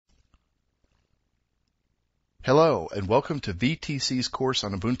Hello, and welcome to VTC's course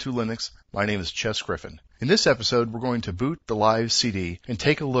on Ubuntu Linux. My name is Chess Griffin. In this episode, we're going to boot the LiveCD and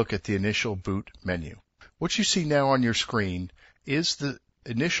take a look at the initial boot menu. What you see now on your screen is the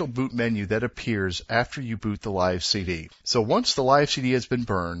initial boot menu that appears after you boot the LiveCD. So once the LiveCD has been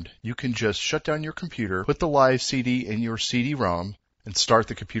burned, you can just shut down your computer, put the LiveCD in your CD-ROM, and start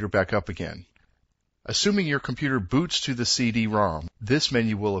the computer back up again. Assuming your computer boots to the CD-ROM, this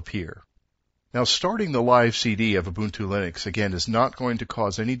menu will appear. Now, starting the LiveCD of Ubuntu Linux, again, is not going to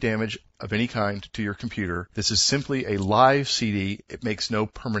cause any damage of any kind to your computer. This is simply a LiveCD. It makes no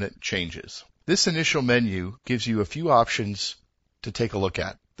permanent changes. This initial menu gives you a few options to take a look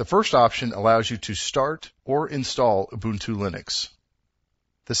at. The first option allows you to start or install Ubuntu Linux.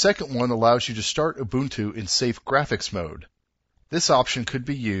 The second one allows you to start Ubuntu in safe graphics mode. This option could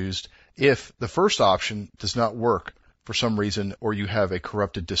be used if the first option does not work for some reason or you have a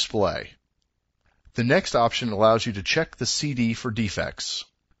corrupted display. The next option allows you to check the CD for defects.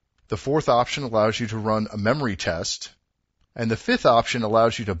 The fourth option allows you to run a memory test. And the fifth option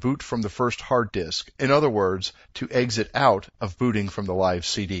allows you to boot from the first hard disk. In other words, to exit out of booting from the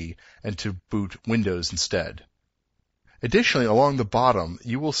LiveCD and to boot Windows instead. Additionally, along the bottom,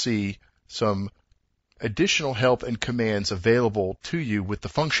 you will see some additional help and commands available to you with the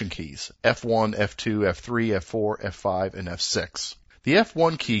function keys, F1, F2, F3, F4, F5, and F6. The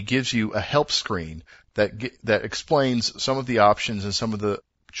F1 key gives you a help screen that explains some of the options and some of the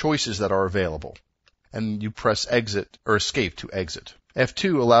choices that are available. And you press exit or escape to exit.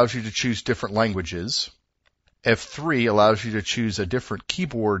 F2 allows you to choose different languages. F3 allows you to choose a different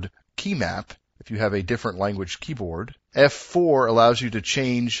keyboard key map if you have a different language keyboard. F4 allows you to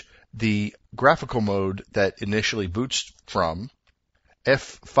change the graphical mode that initially boots from.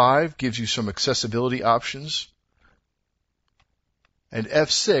 F5 gives you some accessibility options. And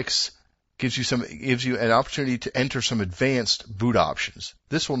F6 gives you an opportunity to enter some advanced boot options.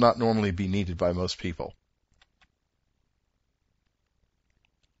 This will not normally be needed by most people.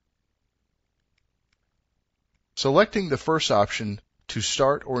 Selecting the first option to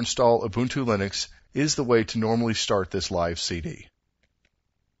start or install Ubuntu Linux is the way to normally start this LiveCD.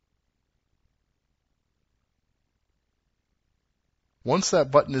 Once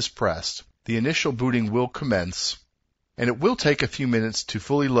that button is pressed, the initial booting will commence, and it will take a few minutes to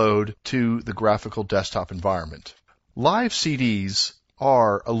fully load to the graphical desktop environment. LiveCDs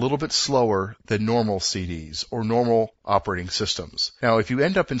are a little bit slower than normal CDs or normal operating systems. Now, if you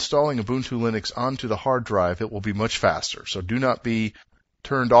end up installing Ubuntu Linux onto the hard drive, it will be much faster, so do not be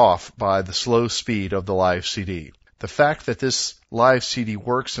turned off by the slow speed of the LiveCD. The fact that this LiveCD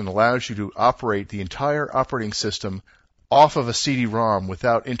works and allows you to operate the entire operating system off of a CD-ROM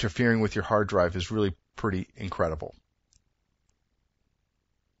without interfering with your hard drive is really pretty incredible.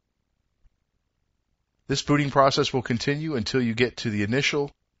 This booting process will continue until you get to the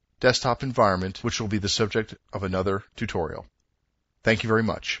initial desktop environment, which will be the subject of another tutorial. Thank you very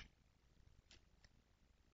much.